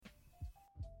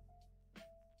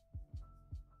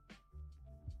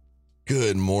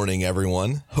Good morning,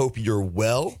 everyone. Hope you're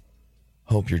well.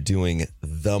 Hope you're doing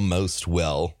the most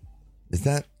well. Is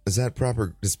that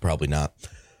proper? It's probably not.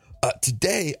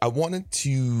 Today, I wanted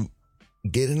to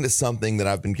get into something that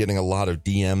I've been getting a lot of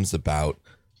DMs about.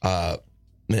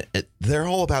 They're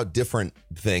all about different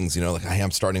things, you know, like, hey,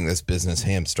 I'm starting this business.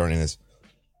 Hey, I'm starting this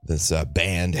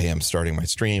band. Hey, I'm starting my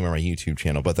stream or my YouTube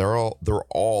channel. But they're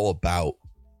all about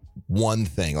one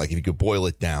thing. Like, if you could boil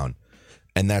it down,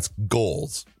 and that's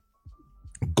goals.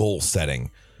 Goal setting,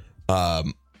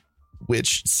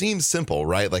 which seems simple,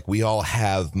 right? Like, we all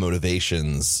have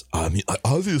motivations.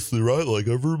 Obviously, right? Like,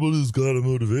 everybody's got a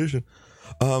motivation.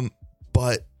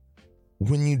 But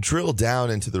when you drill down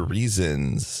into the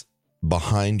reasons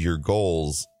behind your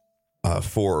goals,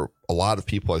 for a lot of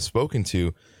people I've spoken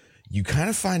to, you kind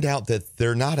of find out that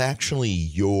they're not actually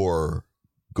your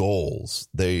goals.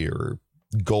 They're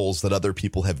goals that other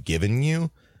people have given you,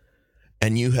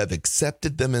 and you have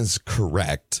accepted them as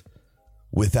correct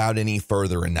without any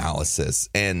further analysis.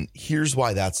 And here's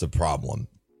why that's a problem.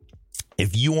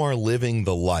 If you are living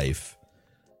the life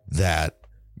that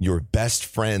your best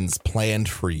friends planned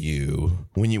for you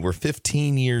when you were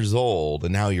 15 years old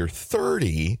and now you're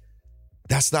 30,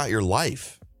 that's not your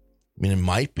life. I mean, it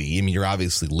might be. I mean, you're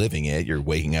obviously living it. You're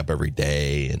waking up every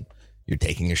day and you're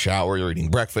taking a shower, you're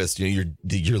eating breakfast, you know,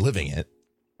 you're living it.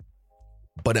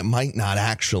 But it might not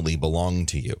actually belong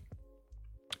to you.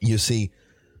 You see,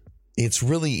 it's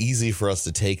really easy for us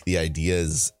to take the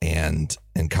ideas and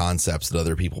concepts that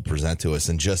other people present to us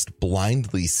and just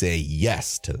blindly say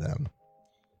yes to them.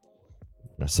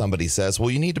 Now, somebody says, well,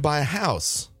 you need to buy a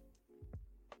house.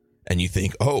 And you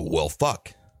think, oh, well,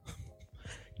 fuck.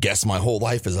 Guess my whole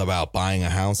life is about buying a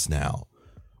house now.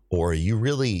 Or you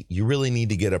really need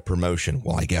to get a promotion.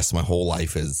 Well, I guess my whole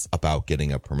life is about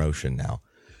getting a promotion now.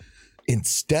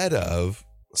 Instead of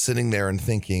sitting there and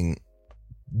thinking,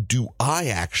 do I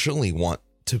actually want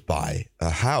to buy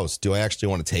a house? Do I actually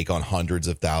want to take on hundreds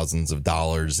of thousands of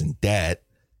dollars in debt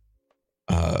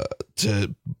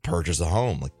to purchase a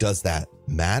home? Like, does that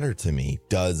matter to me?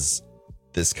 Does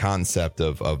this concept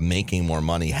of making more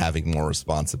money, having more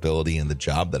responsibility in the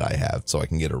job that I have so I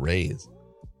can get a raise,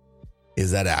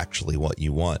 is that actually what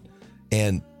you want?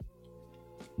 And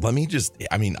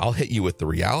I'll hit you with the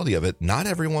reality of it. Not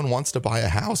everyone wants to buy a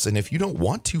house. And if you don't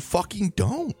want to, fucking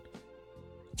don't.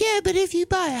 Yeah, but if you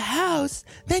buy a house,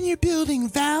 then you're building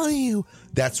value.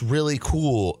 That's really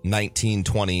cool.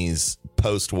 1920s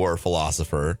post-war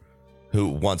philosopher who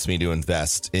wants me to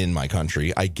invest in my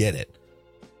country. I get it.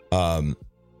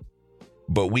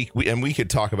 But we could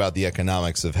talk about the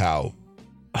economics of how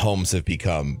homes have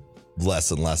become less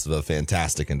and less of a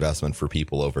fantastic investment for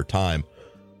people over time.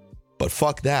 But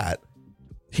fuck that.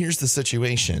 Here's the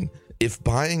situation. If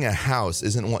buying a house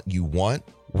isn't what you want,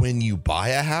 when you buy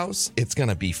a house, it's going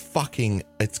to be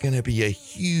a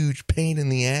huge pain in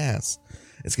the ass.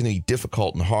 It's going to be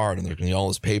difficult and hard, and there's going to be all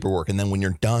this paperwork. And then when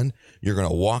you're done, you're going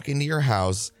to walk into your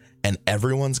house and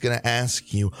everyone's going to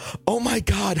ask you, oh my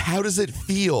God, how does it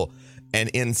feel? And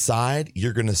inside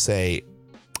you're going to say,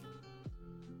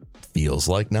 feels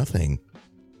like nothing.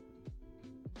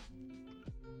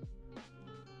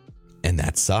 And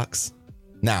that sucks.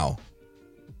 Now,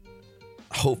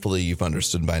 hopefully you've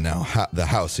understood by now how the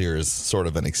house here is sort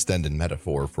of an extended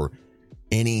metaphor for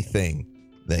anything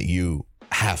that you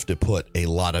have to put a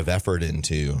lot of effort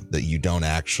into that you don't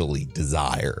actually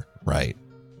desire, right?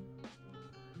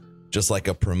 Just like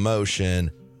a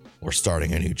promotion or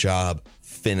starting a new job,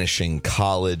 finishing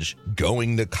college,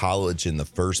 going to college in the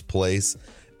first place.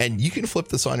 And you can flip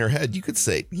this on your head. You could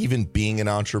say even being an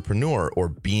entrepreneur or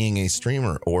being a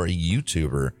streamer or a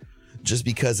YouTuber, just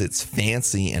because it's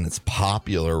fancy and it's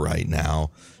popular right now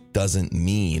doesn't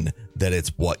mean that it's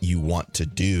what you want to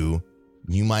do.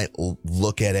 You might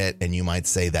look at it and you might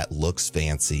say that looks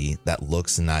fancy, that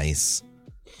looks nice.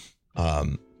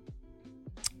 But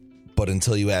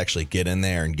until you actually get in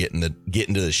there and get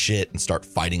into the shit and start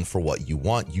fighting for what you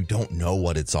want, you don't know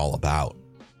what it's all about.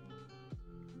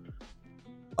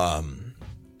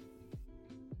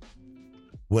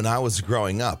 When I was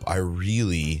growing up, I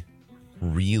really,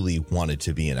 really wanted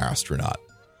to be an astronaut.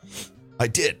 I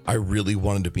did. I really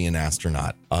wanted to be an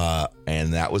astronaut.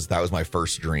 And that was my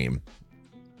first dream.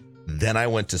 Then I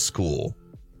went to school.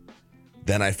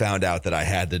 Then I found out that I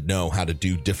had to know how to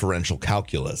do differential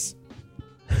calculus.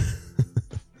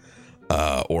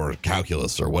 Or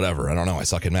calculus or whatever. I don't know. I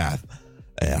suck at math.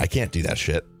 And I can't do that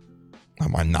shit.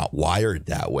 I'm not wired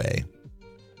that way.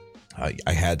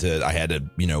 I had to,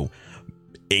 you know,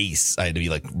 ace. I had to be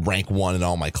like rank 1 in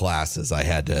all my classes. I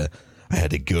had to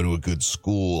go to a good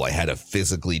school. I had to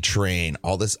physically train,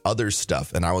 all this other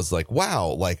stuff. And I was like, wow,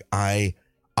 like I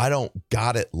I don't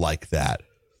got it like that.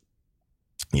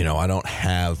 You know, I don't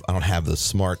have the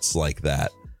smarts like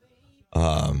that,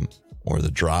 or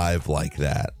the drive like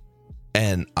that.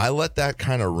 And I let that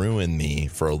kind of ruin me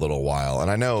for a little while.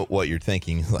 And I know what you're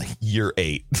thinking, like, you're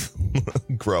 8,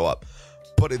 grow up.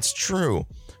 But it's true.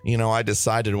 You know, I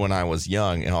decided when I was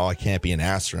young, oh, I can't be an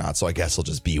astronaut, so I guess I'll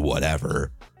just be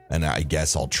whatever. And I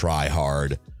guess I'll try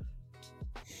hard.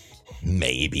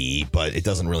 Maybe, but it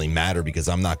doesn't really matter because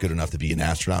I'm not good enough to be an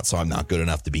astronaut, so I'm not good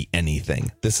enough to be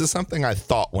anything. This is something I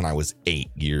thought when I was 8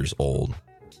 years old.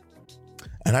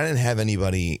 And I didn't have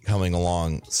anybody coming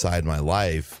alongside my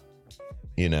life,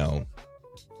 you know.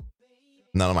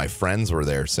 None of my friends were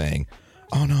there saying,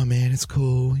 oh, no, man, it's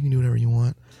cool. You can do whatever you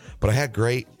want. But I had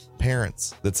great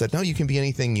parents that said, no, you can be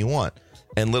anything you want.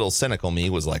 And little cynical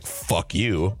me was like, fuck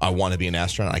you. I want to be an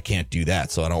astronaut. I can't do that,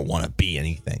 so I don't want to be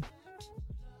anything.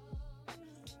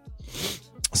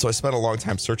 So I spent a long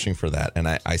time searching for that, and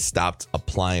I stopped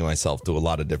applying myself to a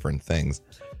lot of different things.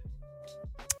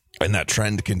 And that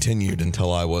trend continued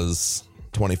until I was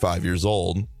 25 years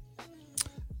old,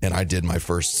 and I did my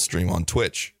first stream on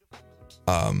Twitch.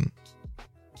 And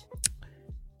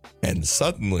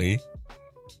suddenly,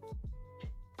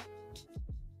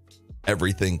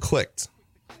 everything clicked.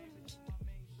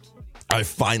 I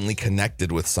finally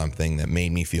connected with something that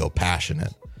made me feel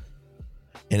passionate.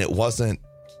 And it wasn't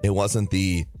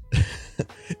the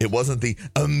it wasn't the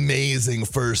amazing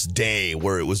first day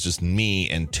where it was just me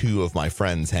and 2 of my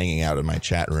friends hanging out in my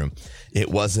chat room. It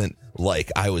wasn't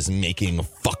like I was making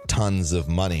fuck tons of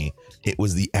money. It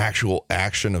was the actual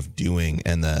action of doing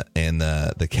and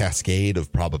the cascade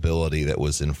of probability that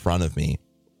was in front of me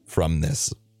from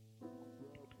this.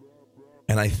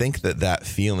 And I think that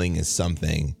feeling is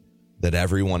something that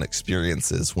everyone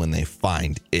experiences when they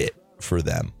find it for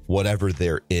them, whatever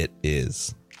their it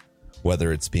is.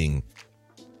 Whether it's,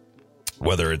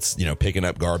 you know, picking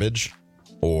up garbage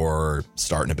or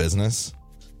starting a business,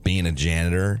 being a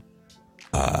janitor,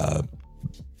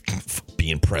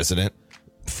 being president,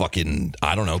 fucking,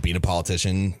 I don't know, being a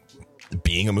politician,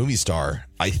 being a movie star.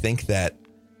 I think that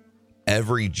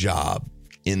every job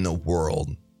in the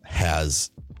world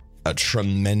has a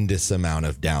tremendous amount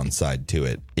of downside to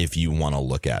it if you want to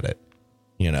look at it,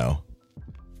 you know.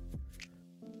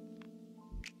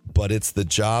 But it's the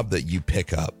job that you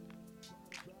pick up.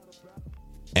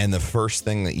 And the first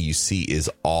thing that you see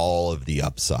is all of the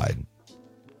upside,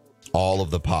 all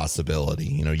of the possibility.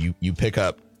 You know, you pick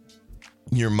up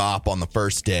your mop on the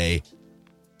first day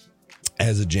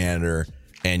as a janitor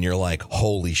and you're like,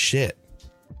 holy shit,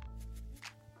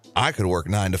 I could work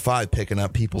 9 to 5 picking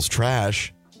up people's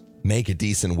trash, make a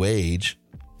decent wage.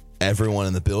 Everyone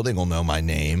in the building will know my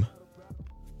name.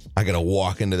 I got to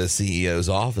walk into the CEO's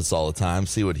office all the time,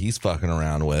 see what he's fucking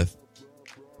around with.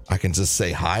 I can just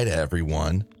say hi to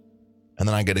everyone. And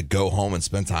then I get to go home and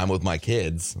spend time with my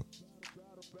kids.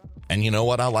 And you know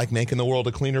what? I like making the world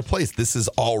a cleaner place. This is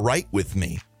all right with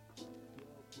me.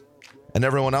 And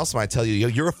everyone else might tell you, yo,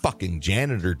 you're a fucking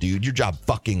janitor, dude. Your job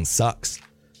fucking sucks.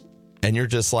 And you're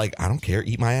just like, I don't care.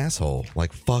 Eat my asshole.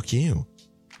 Like, fuck you.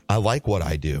 I like what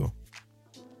I do.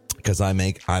 Because I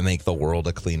make the world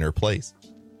a cleaner place.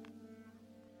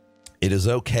 It is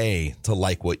okay to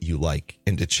like what you like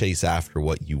and to chase after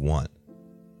what you want.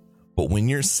 But when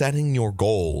you're setting your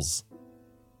goals,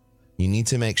 you need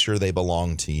to make sure they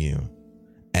belong to you.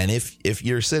 And if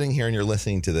you're sitting here and you're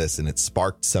listening to this and it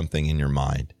sparked something in your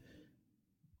mind,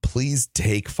 please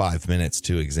take 5 minutes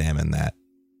to examine that.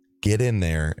 Get in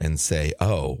there and say,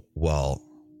 oh, well,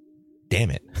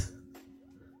 damn it.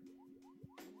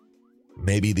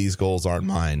 Maybe these goals aren't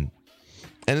mine.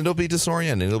 And it'll be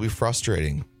disorienting. It'll be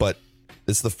frustrating. But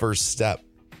it's the first step.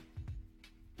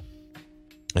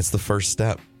 It's the first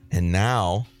step. And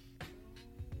now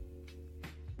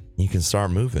you can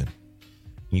start moving.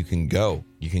 You can go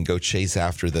chase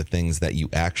after the things that you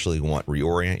actually want,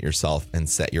 reorient yourself and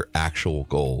set your actual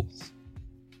goals.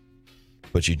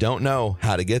 But you don't know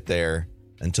how to get there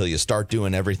until you start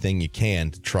doing everything you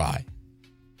can to try.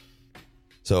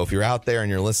 So if you're out there and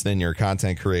you're listening, you're a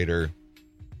content creator,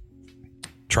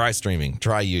 try streaming,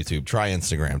 try YouTube, try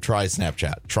Instagram, try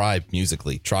Snapchat, try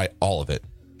Musical.ly, try all of it.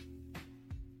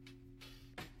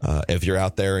 If you're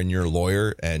out there and you're a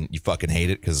lawyer and you fucking hate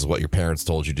it because it's what your parents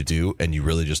told you to do and you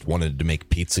really just wanted to make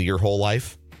pizza your whole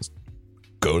life,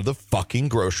 go to the fucking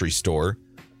grocery store,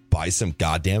 buy some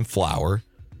goddamn flour,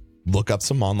 look up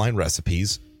some online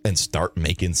recipes, and start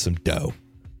making some dough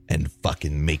and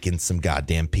fucking making some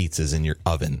goddamn pizzas in your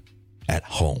oven at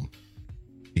home.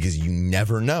 Because you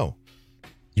never know.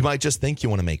 You might just think you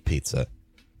want to make pizza.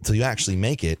 Until you actually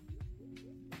make it,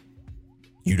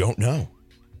 you don't know.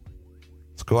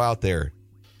 Let's go out there,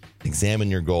 examine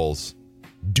your goals,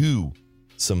 do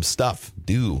some stuff,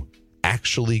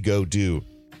 actually go do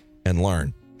and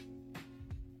learn.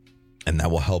 And that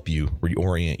will help you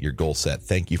reorient your goal set.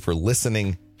 Thank you for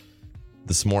listening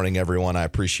this morning, everyone. I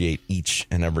appreciate each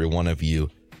and every one of you.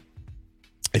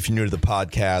 If you're new to the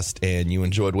podcast and you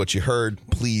enjoyed what you heard,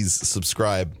 please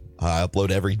subscribe. I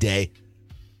upload every day,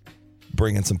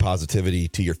 bringing some positivity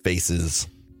to your faces.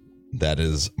 That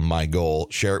is my goal.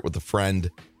 Share it with a friend.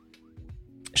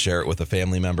 Share it with a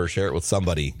family member. Share it with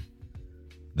somebody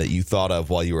that you thought of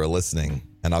while you were listening.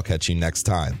 And I'll catch you next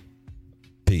time.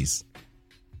 Peace.